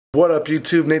What up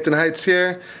YouTube, Nathan Heightz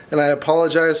here, and I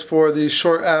apologize for the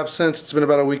short absence. It's been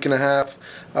about a week and a half.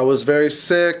 I was very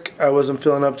sick, I wasn't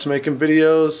feeling up to making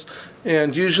videos,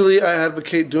 and usually I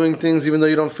advocate doing things even though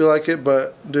you don't feel like it,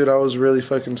 but dude, I was really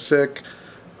fucking sick.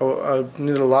 I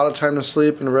needed a lot of time to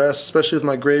sleep and rest, especially with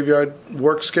my graveyard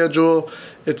work schedule.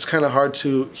 It's kind of hard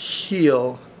to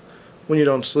heal when you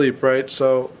don't sleep, right?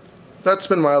 So that's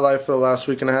been my life for the last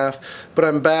week and a half, but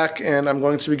I'm back and I'm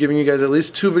going to be giving you guys at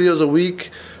least 2 videos a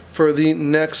week for the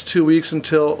next 2 weeks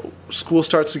until school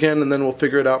starts again, and then we'll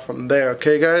figure it out from there,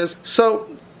 okay guys? So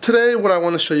today what I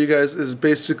want to show you guys is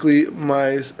basically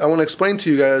I want to explain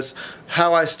to you guys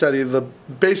how I study, the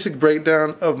basic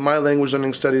breakdown of my language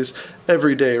learning studies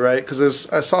every day, right? Because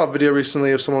I saw a video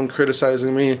recently of someone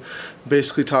criticizing me,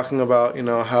 basically talking about, you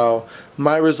know, how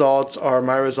my results are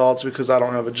my results because I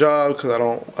don't have a job, because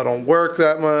I don't work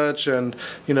that much, and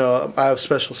you know, I have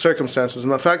special circumstances.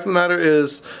 And the fact of the matter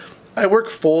is, I work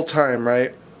full-time,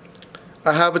 right?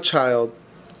 I have a child,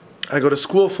 I go to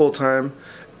school full-time,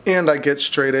 and I get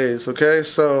straight A's, okay?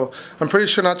 So I'm pretty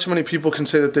sure not too many people can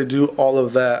say that they do all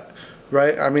of that,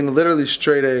 right? I mean, literally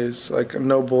straight A's, like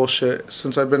no bullshit.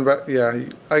 Since I've been back, yeah,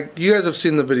 you guys have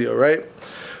seen the video, right?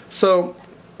 So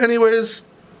anyways,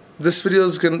 this video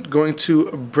is going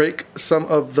to break some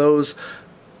of those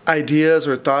ideas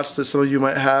or thoughts that some of you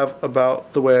might have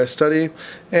about the way I study,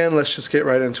 and let's just get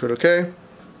right into it, okay?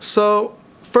 So,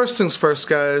 first things first,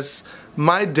 guys,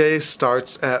 my day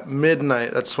starts at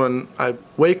midnight. That's when I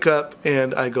wake up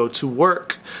and I go to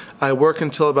work. I work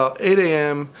until about 8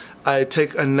 a.m. I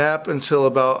take a nap until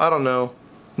about, I don't know,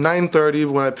 9:30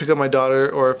 when I pick up my daughter,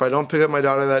 or if I don't pick up my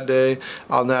daughter that day,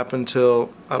 I'll nap until,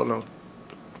 I don't know,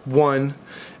 1.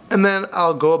 And then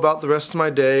I'll go about the rest of my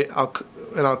day. I'll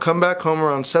come back home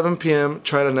around 7 p.m.,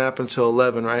 try to nap until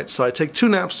 11, right? So I take 2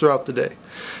 naps throughout the day.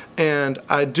 And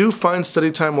I do find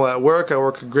study time while at work. I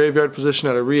work a graveyard position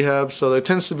at a rehab, so there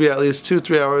tends to be at least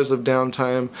 2-3 hours of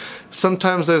downtime.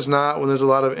 Sometimes there's not, when there's a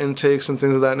lot of intakes and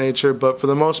things of that nature, but for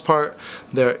the most part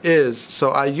there is.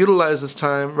 So I utilize this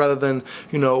time rather than,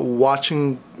 you know,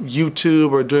 watching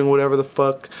YouTube or doing whatever the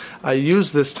fuck. I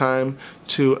use this time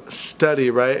to study,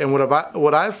 right? And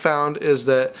what I've found is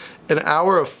that an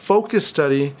hour of focused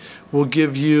study will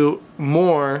give you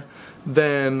more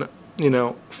than, you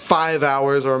know, 5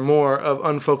 hours or more of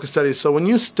unfocused study. So when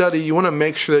you study, you want to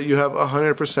make sure that you have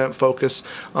 100% focus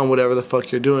on whatever the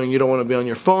fuck you're doing. You don't want to be on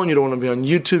your phone, you don't want to be on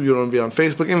YouTube, you don't want to be on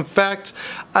Facebook. In fact,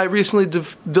 I recently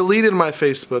deleted my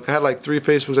Facebook. I had like 3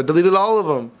 Facebooks. I deleted all of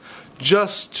them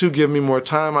just to give me more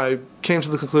time. I came to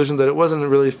the conclusion that it wasn't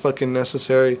really fucking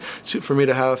necessary for me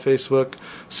to have a Facebook,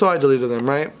 so I deleted them,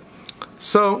 right?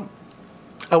 So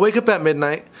I wake up at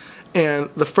midnight, and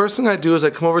the first thing I do is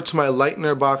I come over to my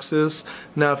Lightner boxes.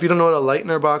 Now, if you don't know what a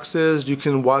Lightner box is, you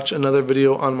can watch another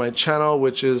video on my channel,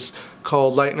 which is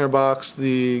called Lightner Box,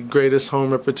 the greatest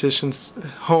home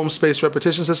space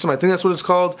repetition system. I think that's what it's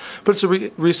called, but it's a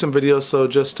recent video, so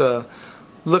just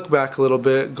look back a little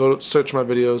bit, go search my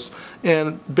videos.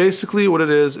 And basically what it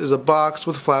is a box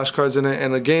with flashcards in it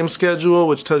and a game schedule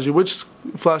which tells you which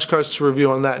flashcards to review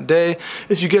on that day.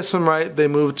 If you guess them right, they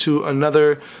move to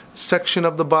another section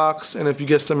of the box, and if you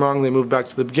guess them wrong, they move back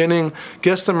to the beginning.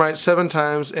 Guess them right 7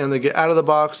 times and they get out of the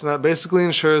box, and that basically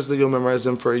ensures that you'll memorize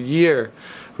them for a year,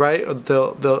 right?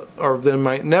 Or they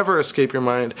might never escape your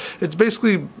mind. It's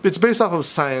based off of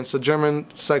science. A German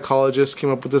psychologist came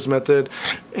up with this method,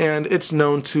 and it's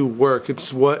known to work.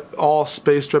 It's what all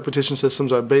spaced repetition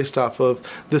systems are based off of.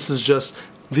 This is just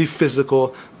the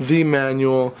physical, the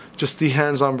manual, just the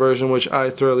hands-on version, which I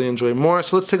thoroughly enjoy more.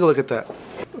 So let's take a look at that.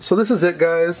 So this is it,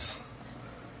 guys.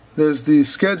 There's the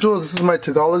schedules. This is my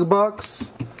Tagalog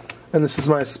box, and this is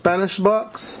my Spanish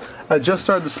box. I just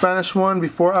started the Spanish one.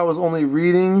 Before, I was only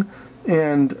reading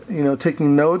and, you know,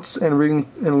 taking notes and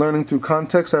reading and learning through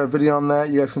context. I have a video on that.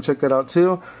 You guys can check that out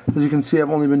too. As you can see, I've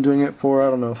only been doing it for, I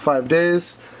don't know, 5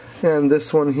 days. And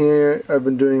this one here, I've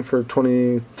been doing for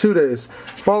 22 days.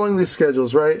 Following these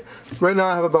schedules, right? Right now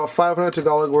I have about 500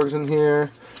 Tagalog words in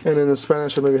here. And in the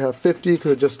Spanish I maybe have 50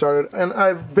 because it just started. And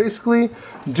I basically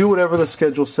do whatever the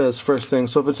schedule says first thing.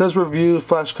 So if it says review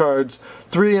flashcards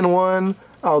 3 in 1,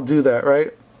 I'll do that,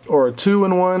 right? Or 2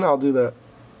 in 1, I'll do that.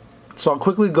 So I'll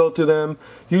quickly go through them.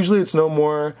 Usually it's no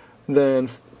more than,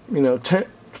 you know,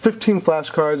 15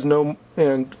 flashcards,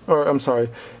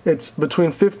 it's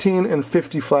between 15 and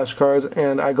 50 flashcards,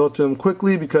 and I go through them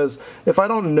quickly because if I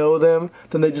don't know them,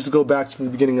 then they just go back to the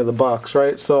beginning of the box,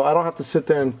 right? So I don't have to sit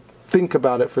there and think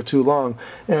about it for too long.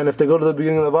 And if they go to the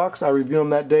beginning of the box, I review them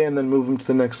that day and then move them to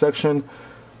the next section.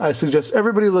 I suggest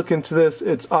everybody look into this.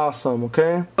 It's awesome,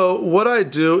 okay? So what I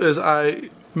do is I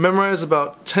memorize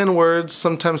about 10 words,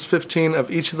 sometimes 15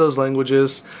 of each of those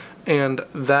languages, and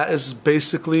that is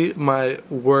basically my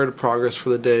word progress for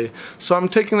the day. So I'm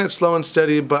taking it slow and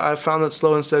steady, but I found that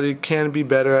slow and steady can be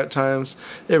better at times.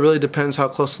 It really depends how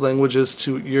close the language is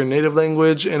to your native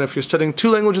language, and if you're studying 2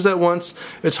 languages at once,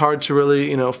 it's hard to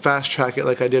really, fast track it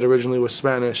like I did originally with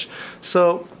Spanish.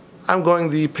 So I'm going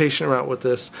the patient route with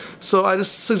this. So I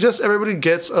just suggest everybody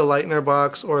gets a Lightner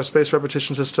box or a spaced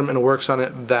repetition system and works on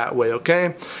it that way,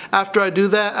 okay? After I do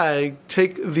that, I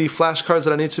take the flashcards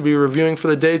that I need to be reviewing for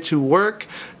the day to work,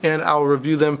 and I'll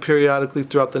review them periodically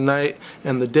throughout the night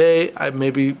and the day. I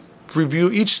maybe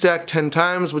review each stack 10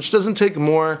 times, which doesn't take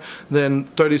more than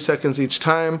 30 seconds each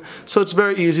time. So it's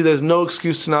very easy. There's no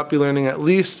excuse to not be learning at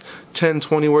least 10,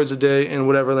 20 words a day in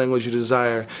whatever language you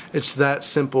desire. It's that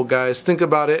simple, guys. Think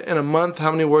about it. In a month,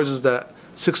 how many words is that?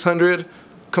 600?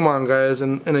 Come on, guys.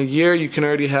 In a year, you can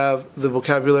already have the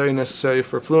vocabulary necessary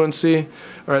for fluency,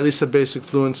 or at least a basic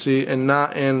fluency, and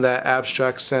not in that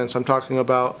abstract sense. I'm talking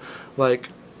about like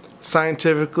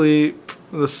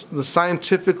the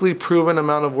scientifically proven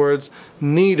amount of words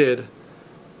needed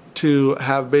to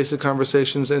have basic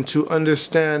conversations and to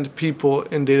understand people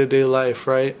in day-to-day life,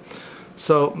 right?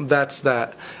 So that's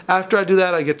that. After I do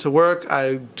that, I get to work,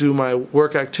 I do my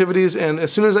work activities, and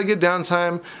as soon as I get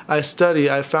downtime, I study.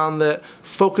 I found that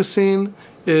focusing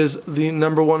is the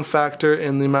 #1 factor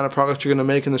in the amount of progress you're going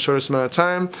to make in the shortest amount of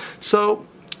time. So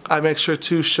I make sure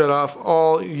to shut off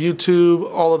all YouTube,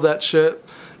 all of that shit,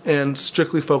 and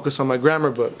strictly focus on my grammar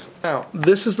book. Now,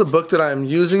 this is the book that I'm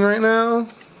using right now.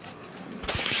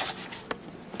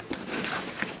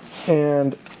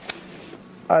 And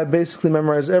I basically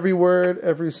memorize every word,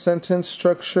 every sentence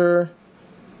structure,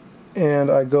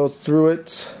 and I go through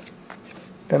it,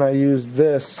 and I use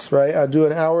this, right? I do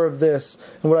an hour of this.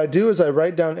 And what I do is I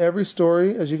write down every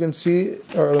story, as you can see,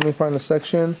 or let me find the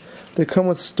section. They come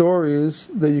with stories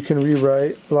that you can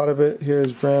rewrite. A lot of it here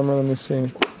is grammar, let me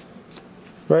see.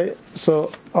 Right?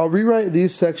 So I'll rewrite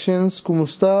these sections.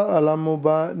 Kumusta alam mo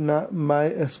ba na may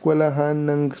eskwelahan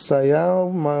ng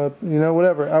sayaw?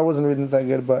 Whatever. I wasn't reading that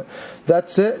good, but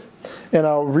that's it. And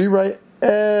I'll rewrite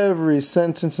every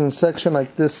sentence and section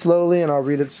like this slowly, and I'll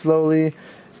read it slowly.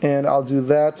 And I'll do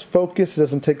that. Focus. It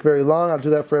doesn't take very long. I'll do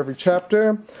that for every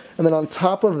chapter. And then on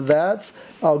top of that,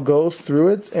 I'll go through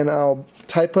it and I'll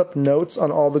type up notes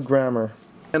on all the grammar.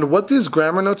 And what these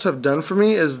grammar notes have done for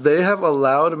me is they have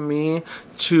allowed me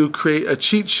to create a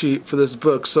cheat sheet for this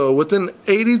book. So within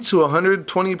 80 to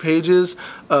 120 pages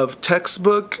of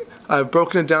textbook, I've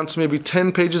broken it down to maybe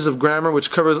 10 pages of grammar,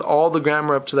 which covers all the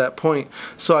grammar up to that point.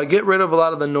 So I get rid of a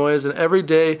lot of the noise, and every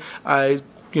day I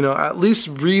at least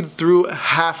read through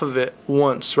half of it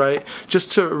once, right? Just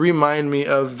to remind me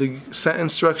of the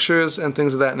sentence structures and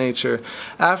things of that nature.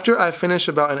 After I finish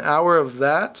about an hour of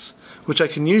that, which I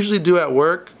can usually do at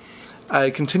work,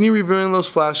 I continue reviewing those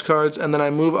flashcards, and then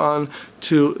I move on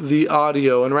to the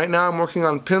audio. And right now I'm working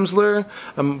on Pimsleur.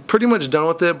 I'm pretty much done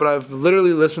with it, but I've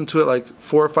literally listened to it like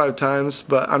 4 or 5 times,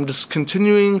 but I'm just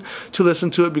continuing to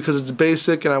listen to it because it's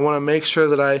basic, and I want to make sure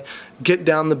that I get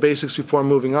down the basics before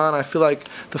moving on. I feel like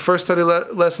the first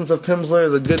 30 lessons of Pimsleur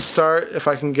is a good start if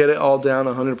I can get it all down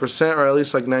 100%, or at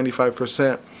least like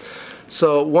 95%.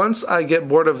 So once I get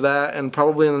bored of that, and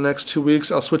probably in the next 2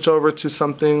 weeks, I'll switch over to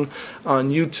something on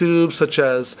YouTube, such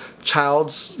as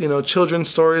children's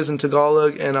stories in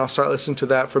Tagalog, and I'll start listening to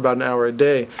that for about an hour a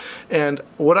day. And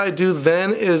what I do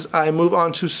then is I move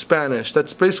on to Spanish.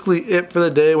 That's basically it for the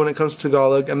day when it comes to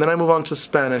Tagalog, and then I move on to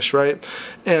Spanish, right?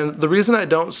 And the reason I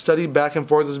don't study back and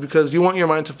forth is because you want your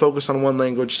mind to focus on one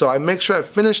language. So I make sure I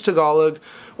finish Tagalog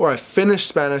or I finish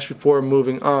Spanish before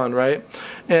moving on, right?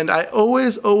 And I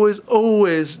always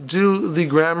do the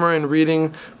grammar and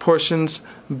reading portions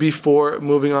before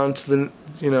moving on to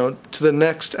the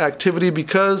next activity,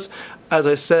 because as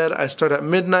I said, I start at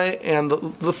midnight, and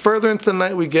the further into the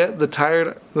night we get,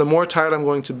 the more tired I'm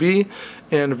going to be,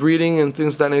 and reading and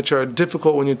things of that nature are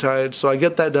difficult when you're tired, so I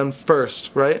get that done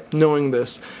first, right? Knowing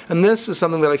this. And this is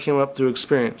something that I came up through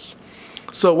experience.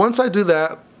 So once I do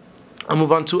that, I'll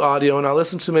move on to audio, and I'll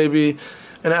listen to maybe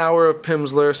an hour of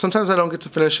Pimsleur. Sometimes I don't get to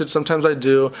finish it, sometimes I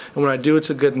do, and when I do, it's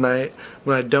a good night.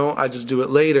 When I don't, I just do it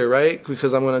later, right?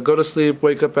 Because I'm going to go to sleep,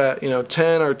 wake up at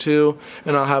 10 or 2,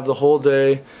 and I'll have the whole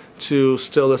day to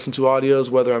still listen to audios,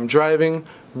 whether I'm driving,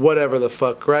 whatever the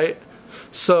fuck, right?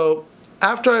 So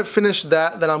after I finish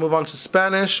that, then I'll move on to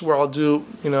Spanish, where I'll do,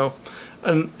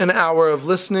 an hour of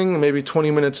listening, maybe 20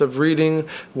 minutes of reading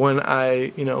when I,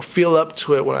 feel up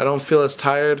to it, when I don't feel as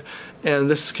tired.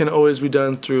 And this can always be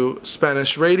done through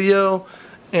Spanish radio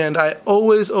And I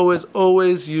always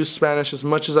use Spanish as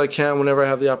much as I can whenever I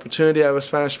have the opportunity. I have a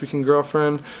Spanish-speaking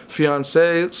girlfriend,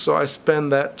 fiancé, so I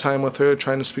spend that time with her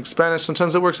trying to speak Spanish.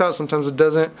 Sometimes it works out, sometimes it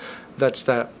doesn't. That's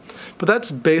that. But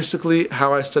that's basically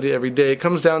how I study every day. It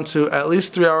comes down to at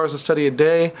least 3 hours of study a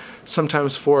day,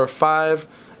 sometimes 4 or 5,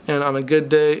 and on a good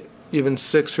day, even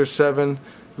 6 or 7. It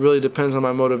really depends on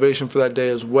my motivation for that day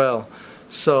as well.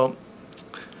 So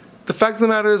the fact of the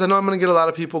matter is, I know I'm going to get a lot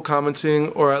of people commenting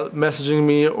or messaging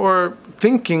me or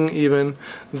thinking even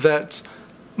that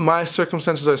my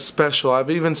circumstances are special. I've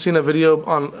even seen a video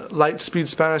on Lightspeed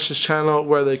Spanish's channel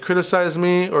where they criticize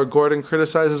me, or Gordon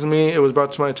criticizes me. It was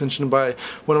brought to my attention by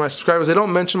one of my subscribers. They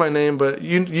don't mention my name, but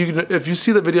if you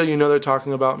see the video, you know they're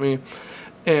talking about me.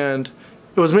 And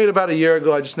it was made about a year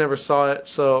ago. I just never saw it,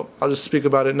 so I'll just speak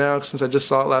about it now since I just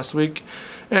saw it last week.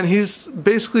 And he's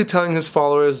basically telling his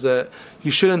followers that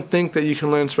you shouldn't think that you can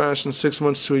learn Spanish in 6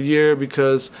 months to a year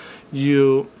because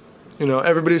you know,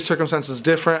 everybody's circumstance is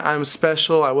different. I'm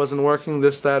special. I wasn't working,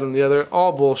 this, that, and the other.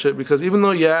 All bullshit, because even though,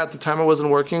 yeah, at the time I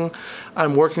wasn't working,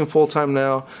 I'm working full-time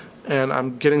now, and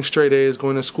I'm getting straight A's,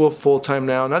 going to school full-time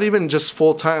now. Not even just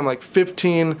full-time, like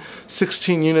 15,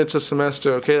 16 units a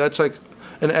semester, okay? That's like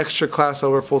an extra class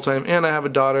over full-time. And I have a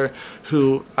daughter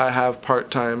who I have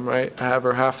part-time, right? I have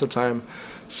her half the time.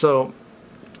 So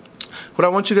what I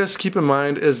want you guys to keep in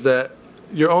mind is that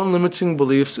your own limiting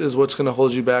beliefs is what's going to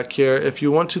hold you back here. If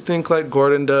you want to think like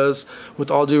Gordon does, with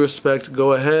all due respect,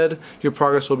 go ahead. Your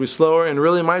progress will be slower. And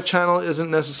really, my channel isn't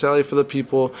necessarily for the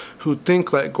people who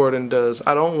think like Gordon does.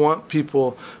 I don't want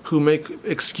people who make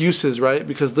excuses, right?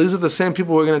 Because these are the same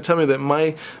people who are going to tell me that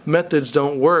my methods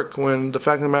don't work, when the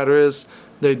fact of the matter is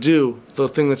they do. The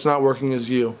thing that's not working is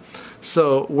you.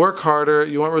 So work harder.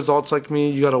 You want results like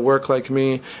me, you got to work like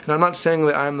me. And I'm not saying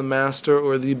that I'm the master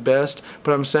or the best,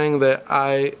 but I'm saying that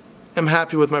I am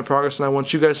happy with my progress, and I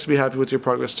want you guys to be happy with your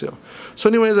progress too. So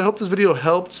anyways, I hope this video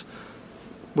helped.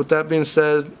 With that being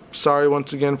said, sorry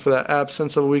once again for that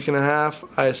absence of a week and a half.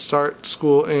 I start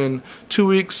school in 2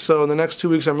 weeks, so in the next 2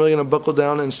 weeks I'm really going to buckle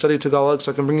down and study Tagalog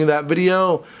so I can bring you that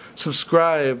video.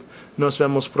 Subscribe. Nos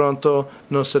vemos pronto.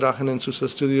 No se rajen en sus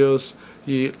estudios.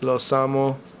 Y los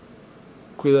amo.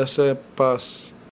 Cuídese. Paz.